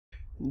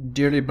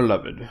Dearly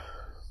beloved,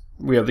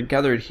 we are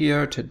gathered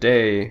here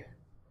today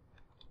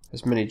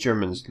as many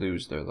Germans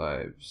lose their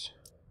lives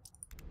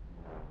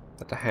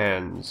at the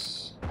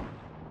hands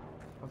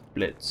of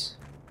Blitz,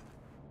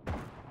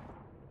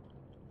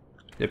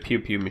 the pew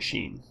pew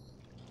machine.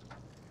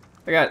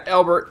 I got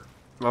Albert,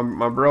 my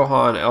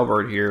brohan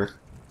Albert here.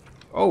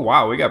 Oh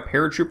wow, we got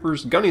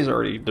paratroopers. Gunny's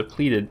already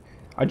depleted.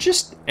 I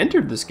just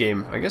entered this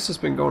game. I guess it's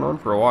been going on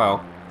for a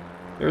while.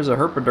 There's a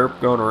herpaderp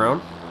going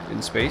around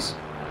in space.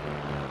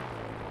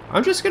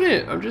 I'm just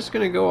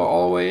gonna go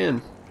all the way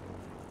in.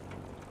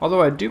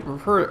 Although I do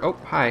prefer. Oh,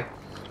 hi.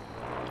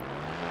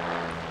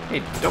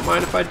 Hey, don't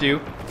mind if I do.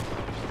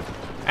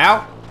 Ow!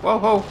 Whoa,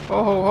 whoa,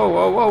 whoa, whoa, whoa,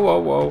 whoa, whoa, whoa,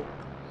 whoa.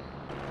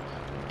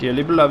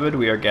 Dearly beloved,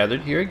 we are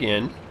gathered here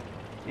again,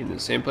 in the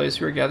same place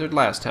we were gathered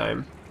last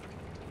time,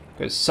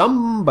 because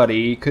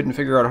somebody couldn't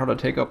figure out how to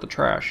take out the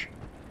trash.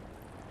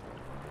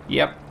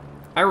 Yep,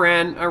 I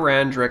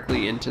ran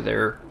directly into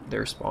their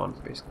spawn,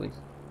 basically.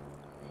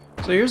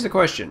 So here's the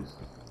question.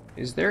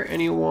 Is there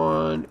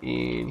anyone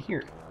in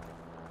here?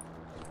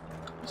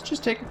 Let's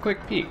just take a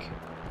quick peek.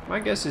 My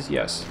guess is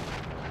yes.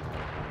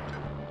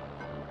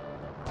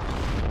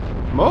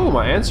 Oh,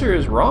 my answer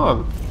is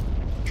wrong.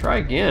 Try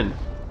again.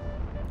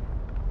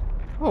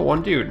 Oh,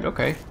 one dude.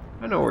 Okay.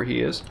 I know where he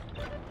is.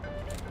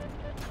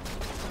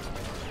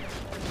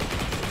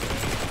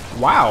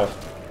 Wow.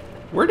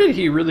 Where did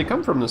he really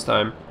come from this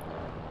time?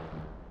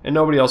 And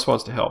nobody else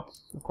wants to help,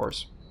 of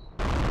course.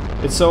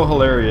 It's so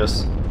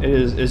hilarious.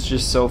 It's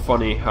just so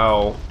funny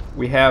how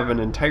we have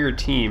an entire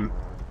team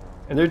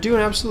and they're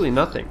doing absolutely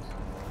nothing.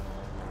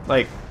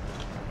 Like,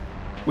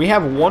 we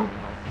have one...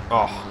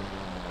 Oh,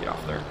 get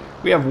off there.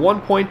 We have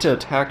 1 point to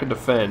attack and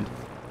defend,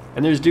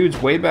 and there's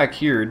dudes way back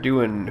here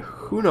doing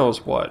who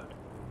knows what.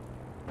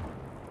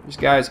 These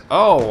guys...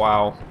 Oh,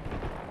 wow.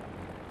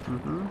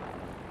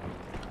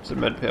 There's a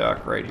med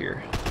pack right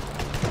here.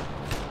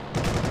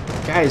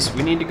 Guys,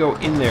 we need to go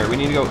in there. We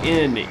need to go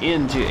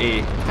into a...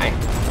 Hi.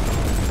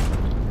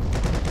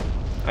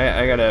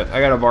 I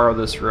gotta borrow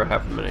this for a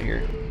half a minute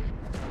here.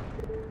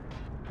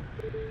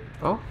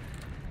 Oh,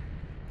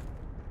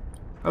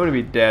 I'm gonna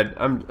be dead.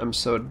 I'm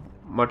so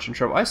much in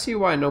trouble. I see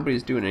why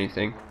nobody's doing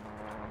anything.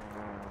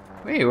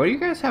 Wait, what do you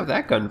guys have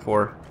that gun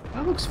for?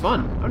 That looks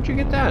fun. How'd you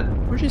get that?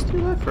 Where'd you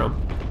steal that from?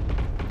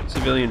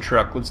 Civilian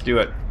truck. Let's do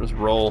it. Let's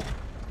roll.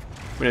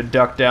 I'm gonna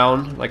duck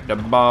down like the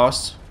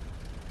boss.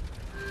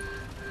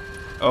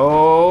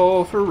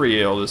 Oh, for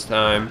real this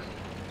time.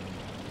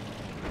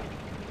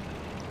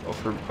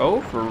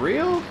 Oh, for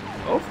real?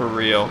 Oh, for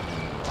real.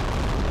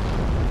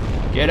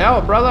 Get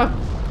out, brother.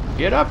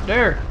 Get up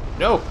there.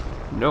 No.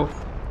 No.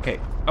 Okay.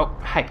 Oh,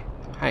 hi.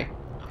 Hi.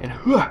 And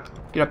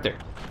get up there.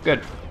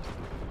 Good.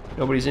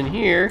 Nobody's in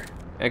here.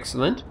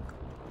 Excellent.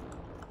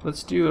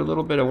 Let's do a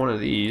little bit of one of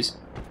these.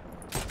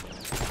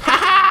 Ha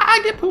ha!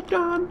 I get pooped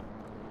on.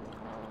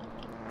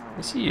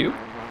 I see you.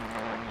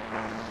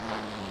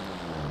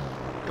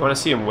 You want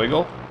to see him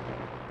wiggle?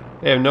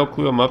 They have no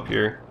clue I'm up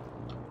here.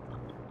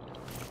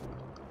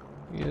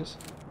 He is.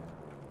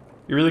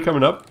 You really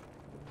coming up?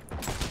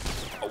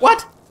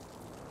 What?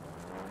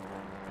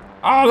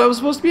 Oh, that was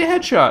supposed to be a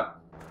headshot.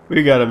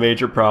 We got a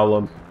major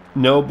problem.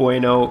 No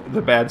bueno,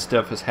 the bad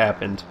stuff has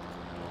happened.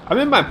 I'm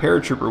in my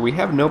paratrooper. We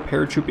have no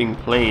paratrooping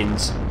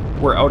planes.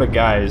 We're out of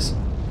guys.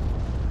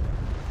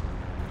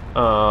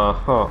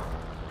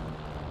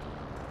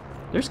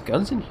 There's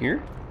guns in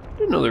here? I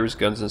didn't know there was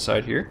guns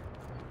inside here.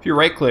 If you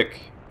right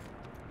click...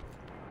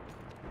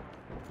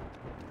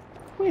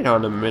 Wait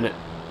on a minute.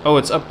 Oh,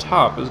 it's up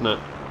top, isn't it?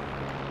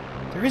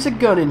 There is a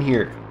gun in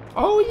here.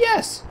 Oh,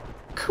 yes.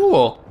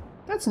 Cool.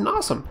 That's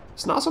awesome.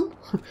 Snossum?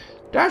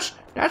 That's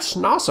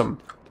snossum.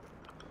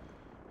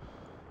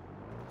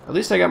 At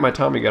least I got my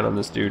Tommy gun on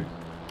this dude.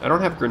 I don't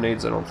have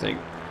grenades, I don't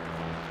think.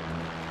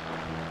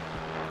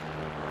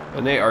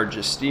 And they are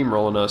just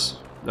steamrolling us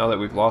now that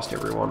we've lost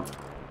everyone.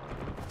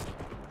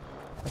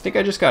 I think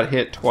I just got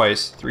hit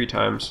twice, 3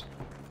 times.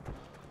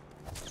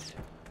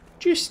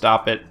 Would you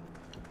stop it?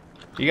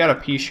 You got a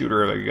pea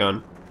shooter of a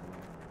gun.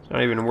 It's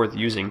not even worth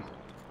using.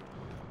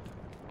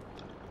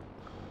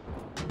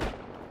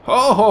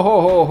 Ho ho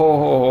ho ho ho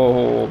ho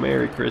ho!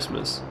 Merry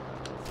Christmas.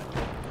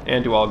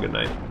 And to all good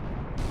night.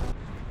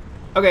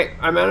 Okay,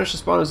 I managed to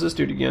spawn as this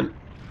dude again.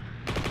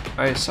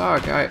 I saw a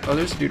guy. Oh,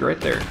 there's a dude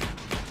right there.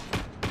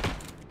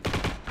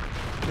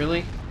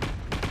 Really?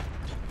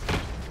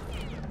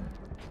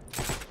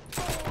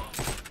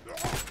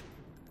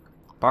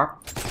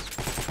 Bop.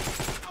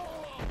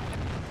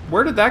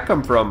 Where did that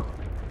come from?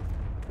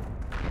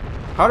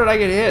 How did I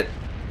get hit?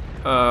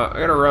 I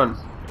gotta run.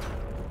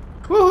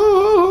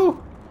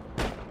 Woohoo!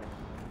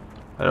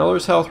 I know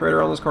there's health right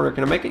around this corner.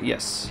 Can I make it?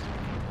 Yes.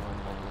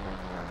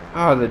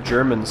 Ah, the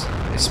Germans.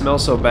 They smell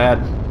so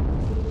bad.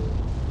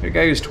 The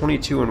guy who's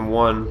 22 and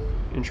 1.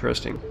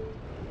 Interesting.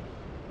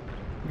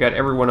 We got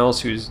everyone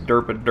else who's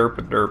derp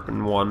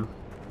and 1.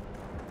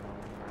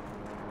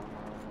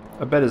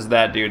 I bet it's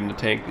that dude in the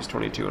tank who's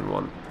 22 and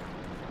 1.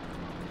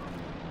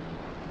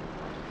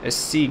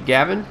 SC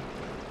Gavin?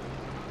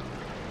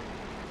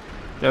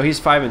 No, he's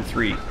 5 and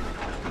 3.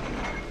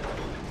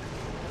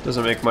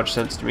 Doesn't make much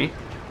sense to me.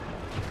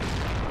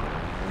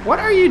 What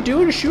are you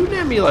doing shooting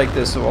at me like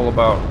this all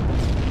about?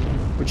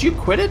 Would you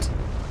quit it?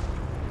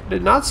 I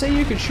did not say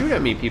you could shoot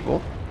at me,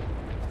 people.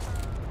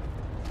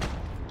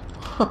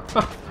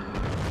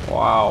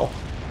 Wow.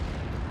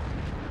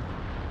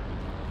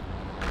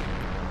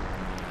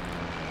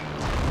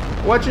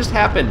 What just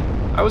happened?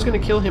 I was gonna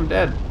kill him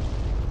dead.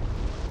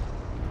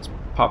 Let's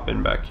pop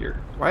in back here.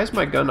 Why does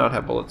my gun not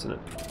have bullets in it?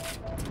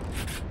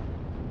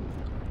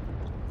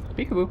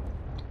 Peekaboo.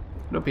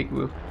 No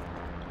peekaboo.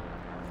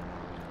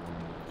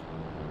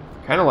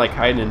 Kinda like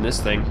hiding in this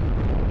thing.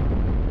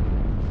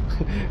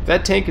 If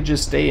that tank could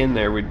just stay in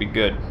there, we'd be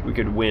good. We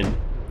could win.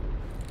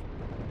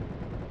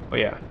 Oh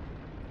yeah.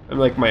 I'm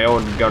like my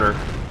own gunner.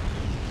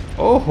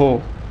 Oh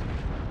ho!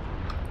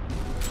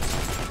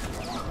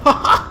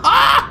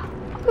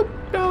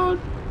 Kaploop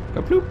done.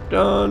 Kaploop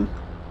done.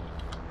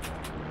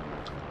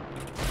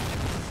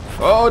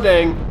 Oh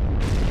dang!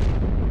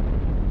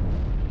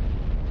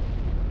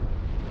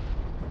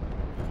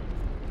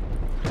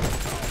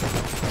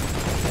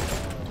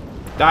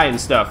 Dying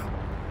stuff.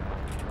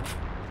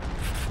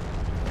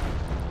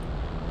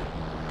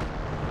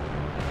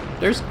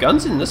 There's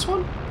guns in this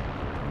one?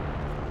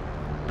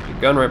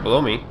 A gun right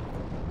below me.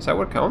 Is that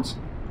what counts?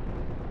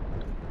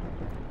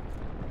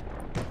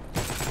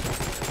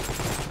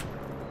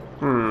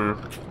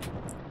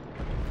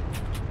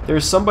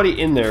 There's somebody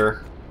in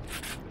there.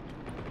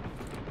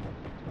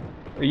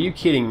 Are you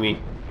kidding me?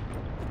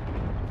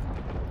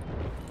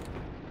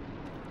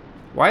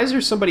 Why is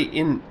there somebody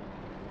in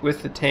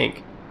with the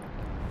tank?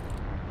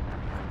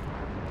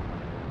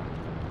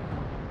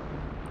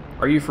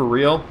 Are you for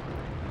real?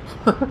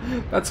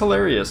 That's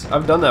hilarious.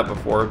 I've done that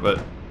before,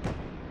 but...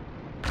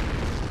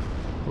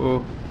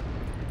 Oh.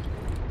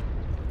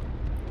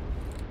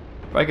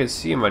 If I could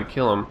see him, I'd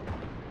kill him.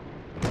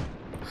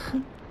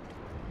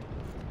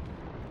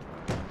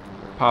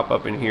 Pop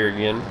up in here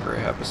again for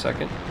half a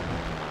second.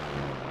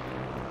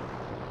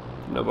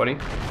 Nobody.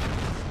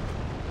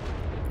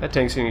 That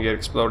tank's gonna get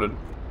exploded.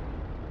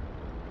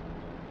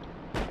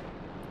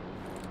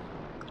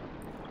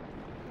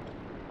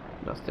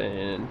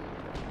 Nothing.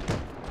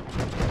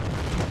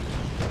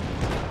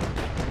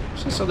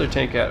 Where's this other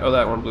tank at? Oh,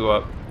 that one blew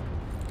up.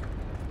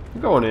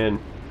 I'm going in.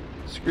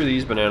 Screw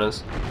these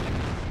bananas.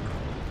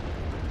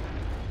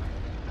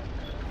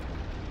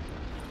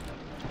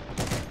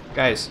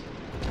 Guys.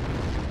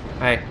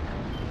 Hi.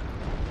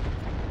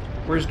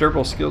 Where's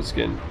Durple Skilled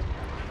Skin?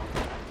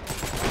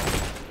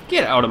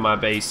 Get out of my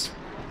base.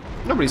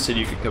 Nobody said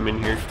you could come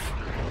in here.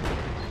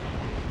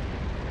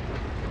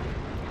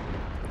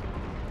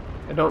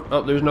 I don't...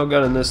 Oh, there's no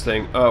gun in this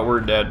thing. Oh, we're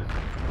dead.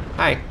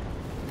 Hi.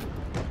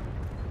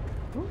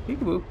 Oh,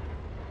 peekaboo.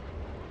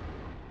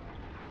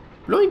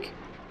 Bloink.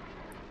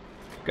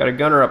 Got a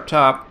gunner up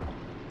top.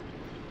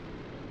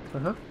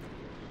 Uh-huh.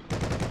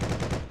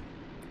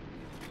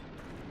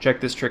 Check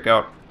this trick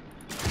out.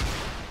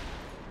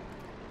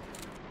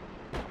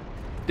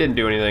 Didn't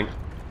do anything.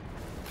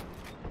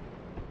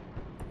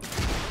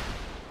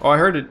 Oh, I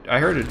heard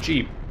a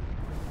Jeep.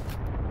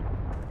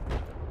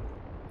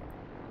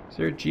 Is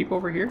there a Jeep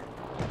over here?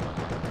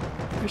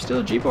 There's still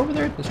a Jeep over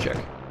there? Let's check.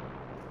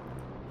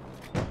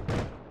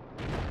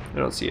 I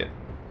don't see it.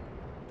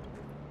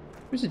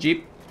 Where's the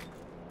Jeep?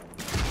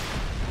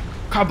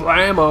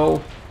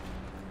 Kablamo!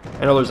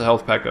 I know there's a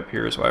health pack up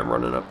here, so I'm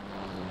running up.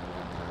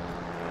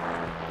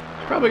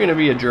 There's probably gonna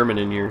be a German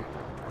in here.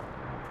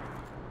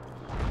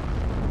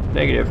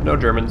 Negative, no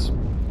Germans.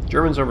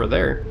 Germans over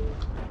there.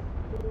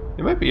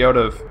 They might be out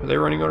of... Are they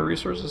running out of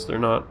resources? They're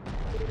not.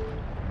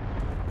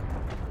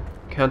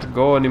 Can't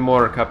go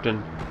anymore,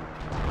 Captain.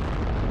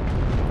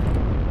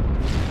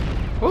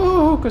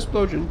 Oh,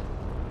 explosion.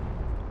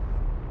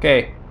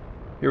 Okay,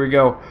 here we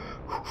go.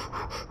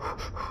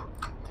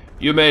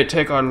 You may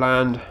take our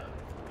land.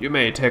 You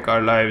may take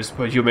our lives,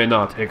 but you may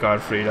not take our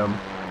freedom.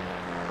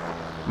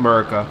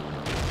 America.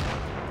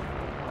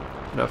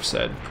 Enough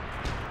said.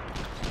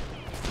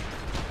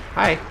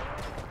 Hi.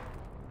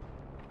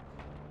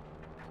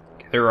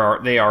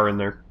 They are in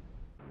there.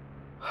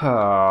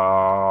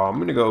 I'm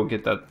gonna go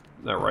get that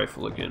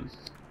rifle again,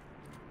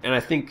 and I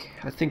think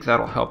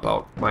that'll help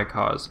out my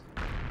cause,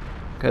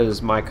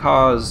 because my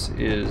cause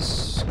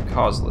is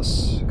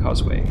causeless.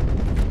 Causeway.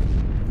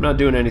 I'm not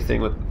doing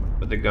anything with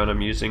the gun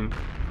I'm using,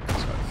 so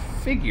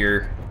I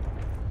figure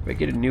if I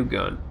get a new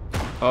gun.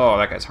 Oh,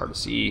 that guy's hard to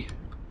see.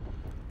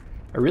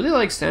 I really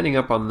like standing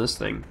up on this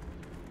thing.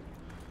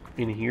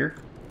 In here.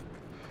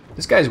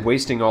 This guy's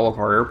wasting all of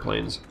our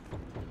airplanes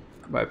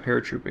by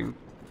parachuting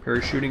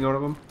out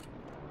of them.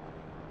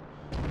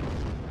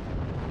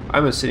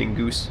 I'm a sitting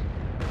goose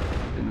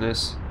in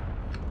this.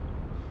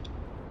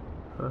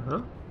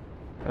 Uh-huh.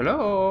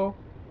 Hello?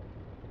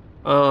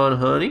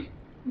 Honey?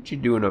 What you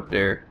doing up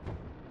there?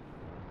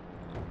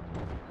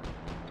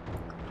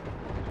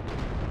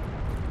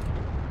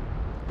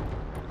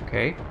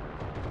 Okay.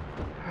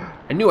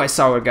 I knew I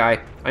saw a guy.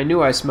 I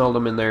knew I smelled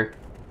him in there.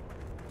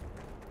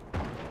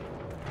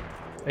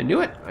 I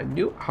knew it. I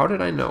knew. How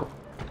did I know?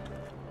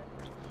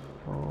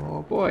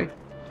 Oh boy.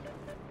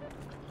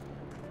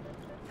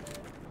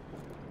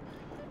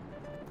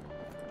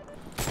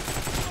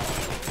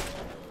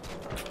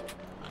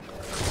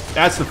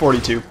 That's the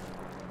 42.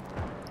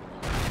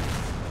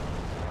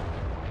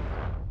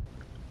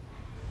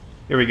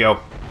 Here we go.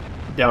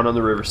 Down on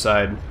the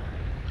riverside.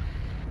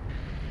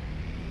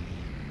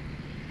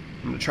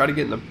 I'm going to try to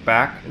get in the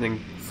back and then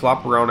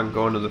flop around and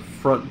go into the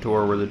front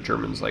door where the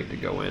Germans like to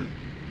go in.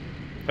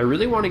 I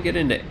really want to get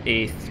into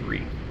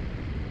A3.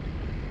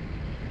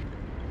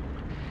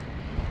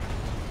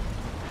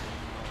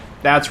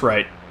 That's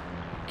right.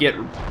 Get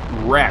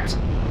wrecked.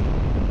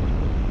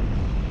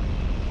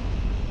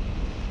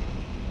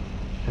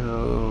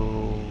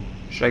 Oh,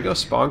 should I go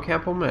spawn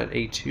camp them at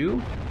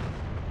A2?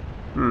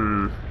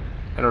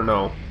 I don't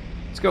know.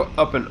 Let's go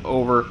up and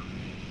over.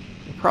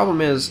 The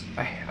problem is,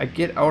 I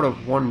get out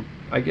of one.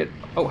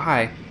 Oh,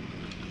 hi.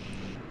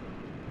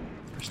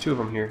 There's two of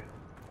them here.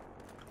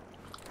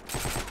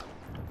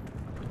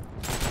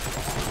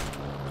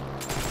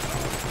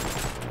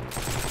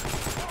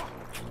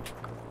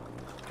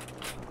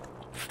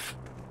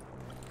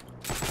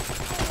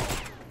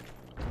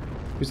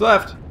 Who's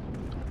left?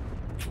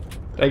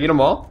 Did I get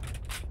them all?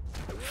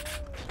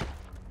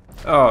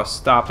 Oh,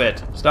 stop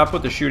it. Stop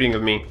with the shooting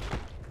of me.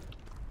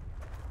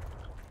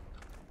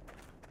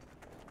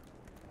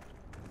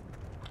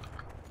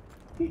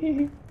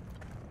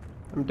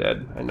 I'm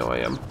dead. I know I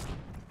am.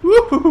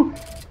 Woohoo!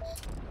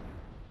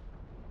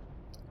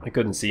 I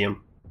couldn't see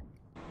him.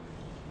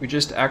 We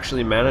just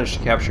actually managed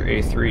to capture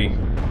A3.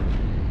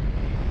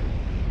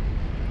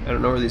 I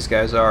don't know where these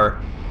guys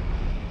are.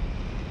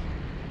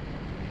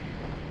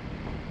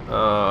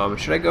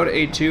 Should I go to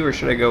A2 or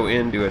should I go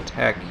in to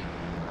attack?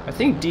 I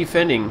think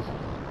defending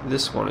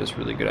this one is a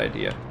really good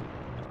idea.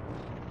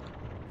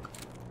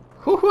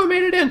 Whoo, I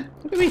made it in!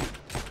 Look at me!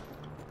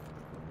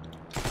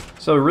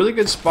 So a really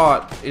good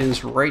spot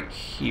is right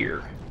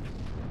here.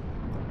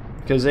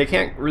 Because they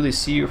can't really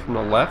see you from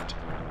the left.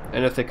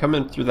 And if they come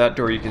in through that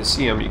door, you can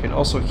see them. You can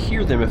also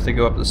hear them if they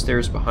go up the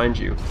stairs behind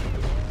you.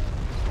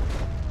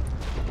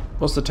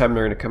 Most of the time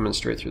they're going to come in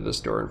straight through this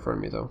door in front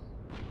of me, though.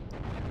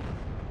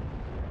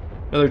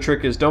 Another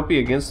trick is don't be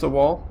against the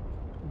wall,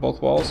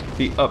 both walls.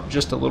 Be up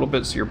just a little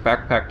bit so your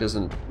backpack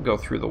doesn't go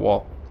through the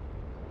wall.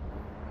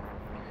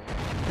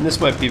 And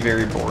this might be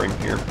very boring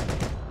here.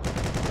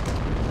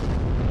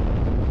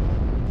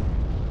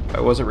 If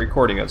I wasn't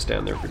recording, I'd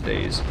stand there for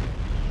days.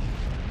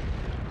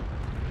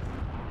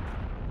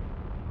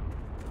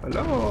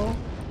 Hello?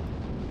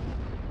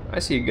 I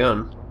see a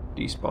gun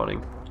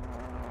despawning.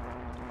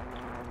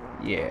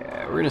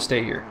 Yeah, we're gonna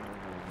stay here.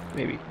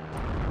 Maybe.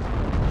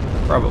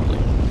 Probably.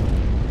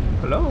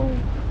 Hello?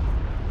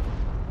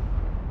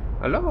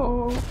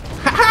 Hello?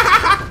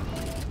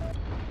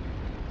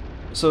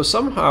 So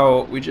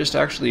somehow we just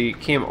actually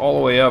came all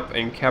the way up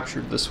and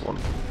captured this one.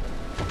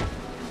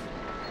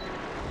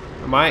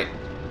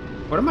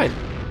 What am I?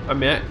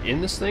 I'm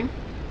in this thing?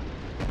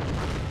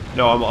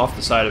 No, I'm off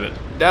the side of it.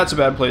 That's a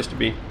bad place to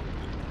be.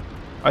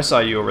 I saw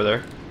you over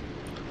there.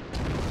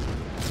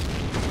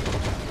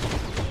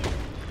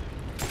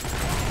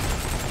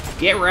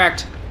 Get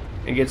wrecked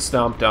and get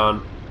stomped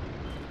on.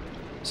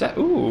 Is that?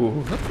 Ooh,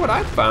 look what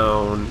I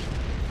found.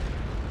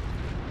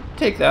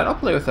 Take that. I'll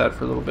play with that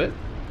for a little bit.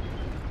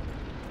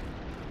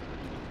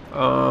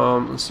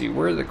 Let's see.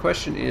 Where the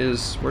question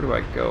is, where do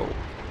I go?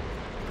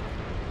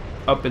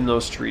 Up in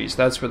those trees.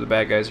 That's where the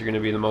bad guys are going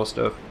to be the most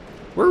of.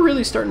 We're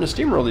really starting to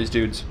steamroll these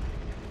dudes.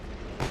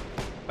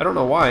 I don't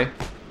know why.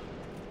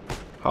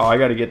 Oh, I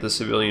got to get the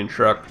civilian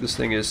truck. This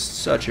thing is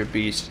such a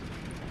beast.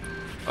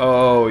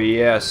 Oh,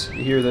 yes.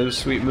 You hear those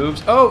sweet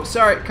moves? Oh,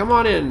 sorry. Come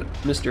on in,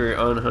 Mr.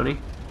 Honey.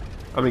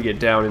 I'm going to get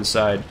down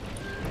inside.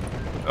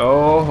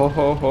 Oh, ho,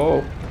 ho,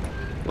 ho.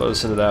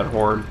 Listen to that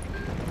horn.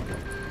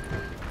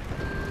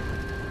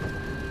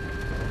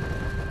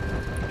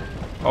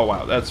 Oh,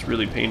 wow. That's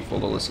really painful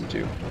to listen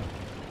to.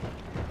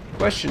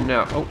 Question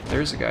now. Oh,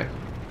 there's a guy.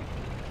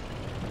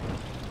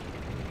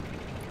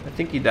 I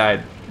think he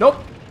died. Nope.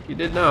 He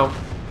did now.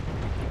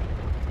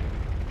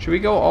 Should we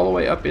go all the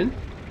way up in?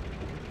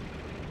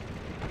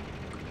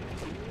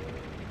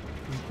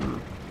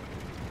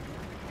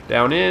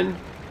 Down in.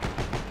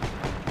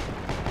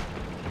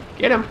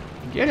 Get him!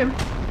 Get him!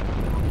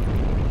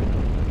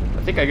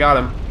 I think I got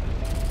him.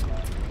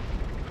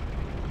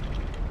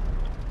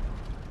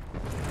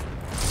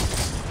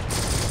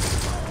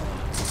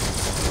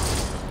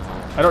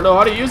 I don't know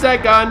how to use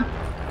that gun!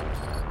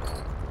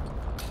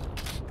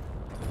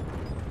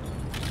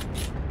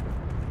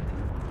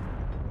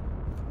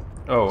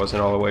 Oh, it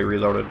wasn't all the way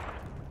reloaded.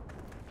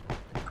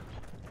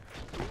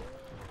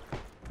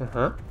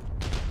 Uh-huh.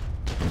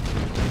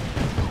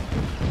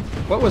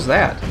 What was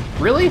that?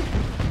 Really?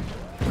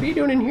 What are you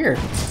doing in here?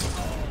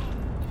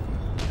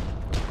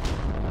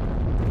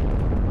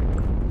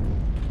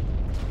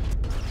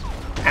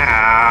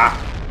 Ah!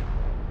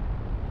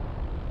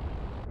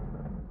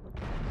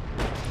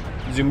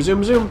 Zoom,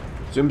 zoom, zoom.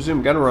 Zoom,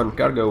 zoom. Gotta run.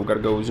 Gotta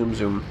go. Zoom,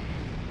 zoom.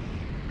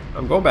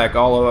 I'm going back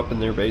all up in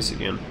their base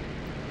again.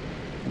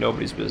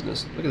 Nobody's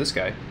business. Look at this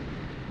guy.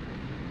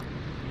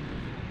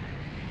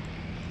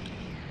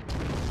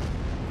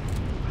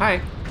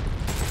 Hi.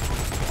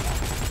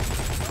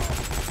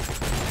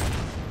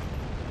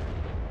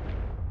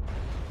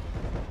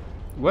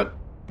 What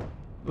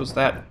was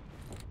that?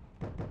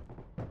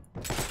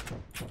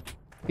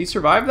 He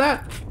survived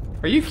that?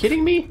 Are you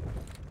kidding me?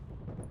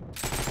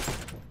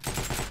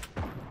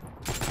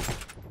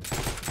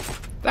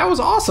 That was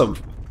awesome!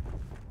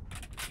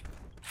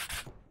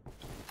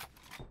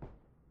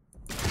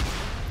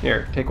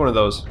 Here, take one of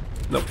those.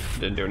 Nope,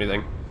 didn't do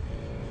anything.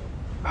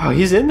 Oh,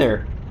 he's in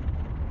there.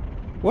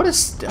 What a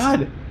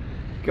stud!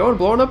 Going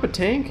blowing up a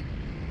tank?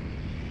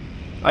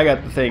 I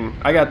got the thing.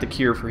 I got the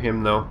cure for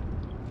him, though.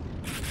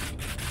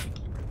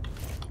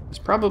 It's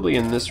probably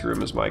in this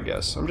room, is my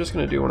guess. I'm just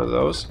gonna do one of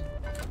those.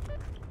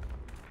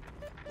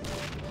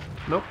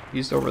 Nope,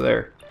 he's over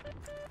there.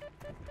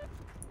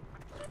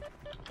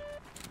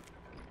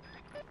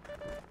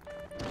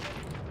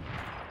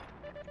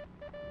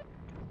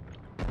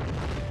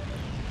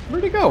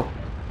 Where'd he go?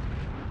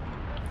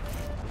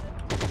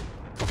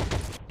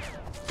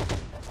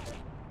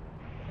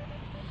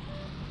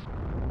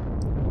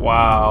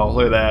 Wow,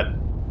 look at that.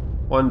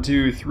 1,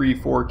 2, 3,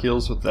 4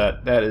 kills with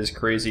that. That is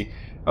crazy.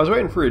 I was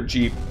waiting for a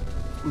Jeep,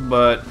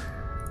 but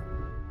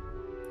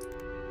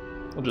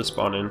I'll just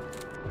spawn in.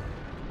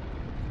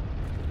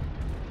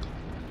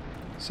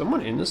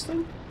 Someone in this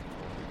thing?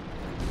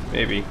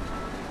 Maybe.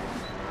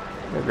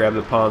 I'm gonna grab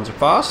the Panzer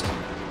Faust.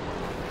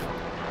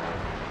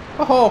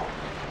 Oh,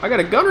 I got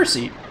a gunner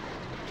seat.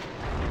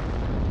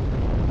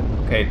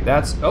 Okay,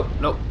 that's... Oh,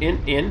 no,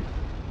 in.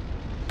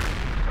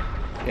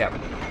 Yeah.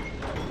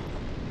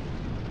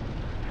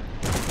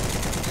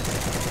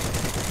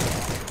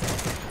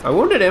 I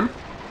wounded him.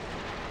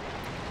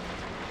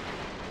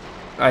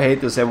 I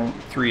hate this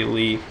M3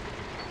 Lee.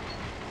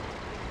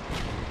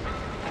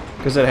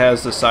 Because it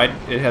has the side...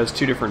 It has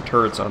 2 different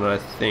turrets on it, I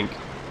think.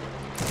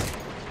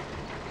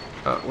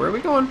 Where are we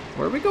going?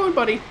 Where are we going,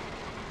 buddy?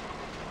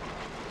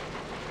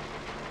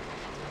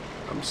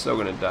 I'm so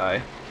gonna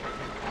die.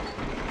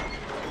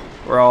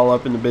 We're all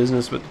up in the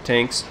business with the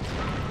tanks.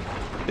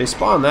 They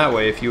spawn that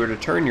way. If you were to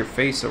turn your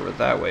face over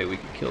that way, we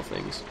could kill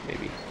things,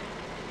 maybe.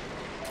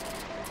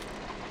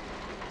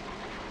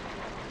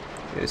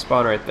 Okay, they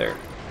spawn right there.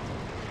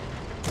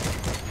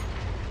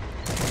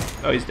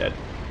 Oh, he's dead.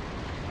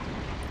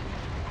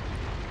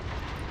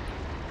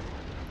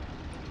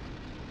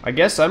 I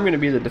guess I'm gonna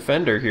be the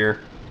defender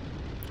here.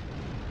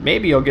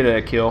 Maybe I'll get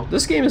a kill.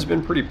 This game has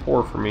been pretty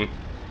poor for me.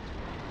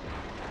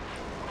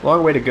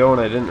 Long way to go,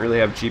 and I didn't really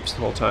have Jeeps the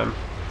whole time.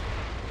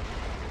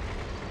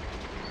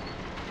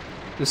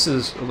 This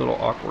is a little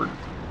awkward.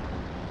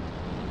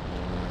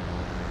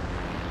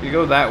 You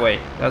go that way.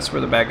 That's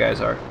where the bad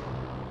guys are.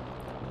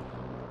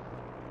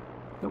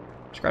 Nope.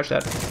 Scratch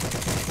that.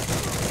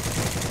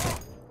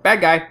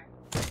 Bad guy.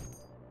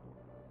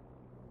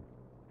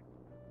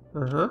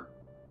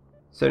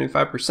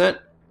 75%.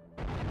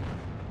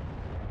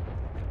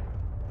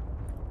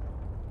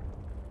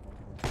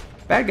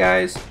 Bad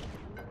guys.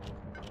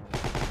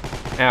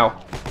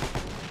 Ow.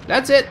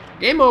 That's it.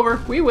 Game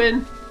over. We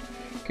win.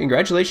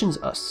 Congratulations,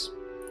 us.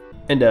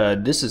 And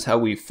this is how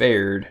we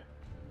fared.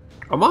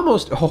 I'm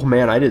almost... Oh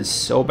man, I did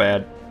so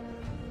bad.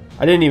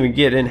 I didn't even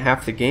get in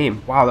half the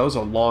game. Wow, that was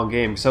a long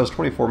game, because that was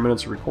 24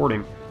 minutes of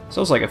recording. So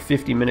it was like a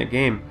 50-minute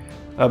game.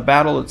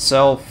 Battle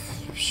itself...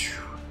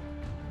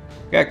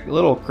 Got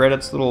little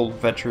credits, little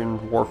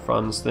veteran war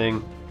funds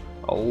thing.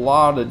 A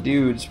lot of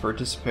dudes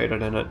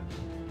participated in it.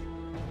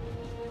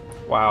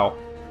 Wow.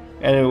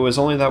 And it was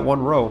only that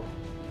one row.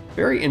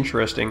 Very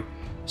interesting.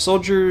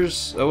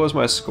 Soldiers, that was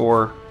my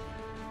score.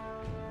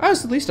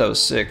 At least I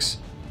was 6.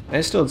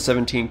 I still had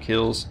 17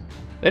 kills.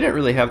 They didn't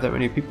really have that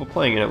many people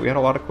playing in it. We had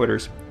a lot of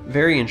quitters.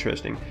 Very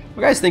interesting.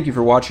 Well guys, thank you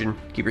for watching.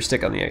 Keep your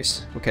stick on the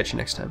ice. We'll catch you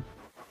next time.